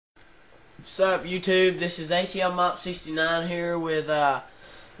What's up, YouTube? This is ATL Mop 69 here with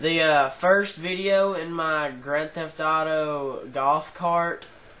the first video in my Grand Theft Auto golf cart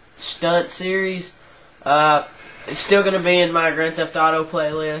stunt series. It's still going to be in my Grand Theft Auto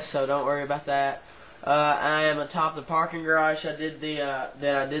playlist, so don't worry about that. I am atop the parking garage. I did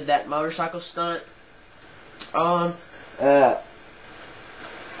that motorcycle stunt on.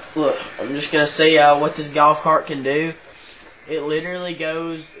 Look, I'm just going to see what this golf cart can do. It literally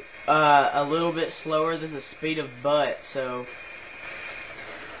goes a little bit slower than the speed of butt, so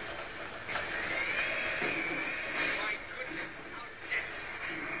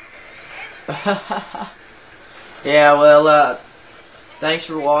yeah, well, thanks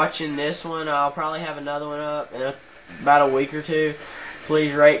for watching this one. I'll probably have another one up in about a week or two.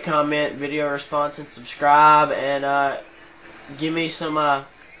 Please rate, comment, video response, and subscribe, and give me some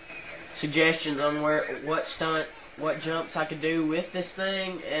suggestions on what jumps I could do with this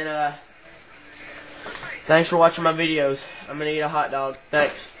thing, and thanks for watching my videos. I'm gonna eat a hot dog.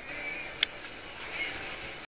 Thanks.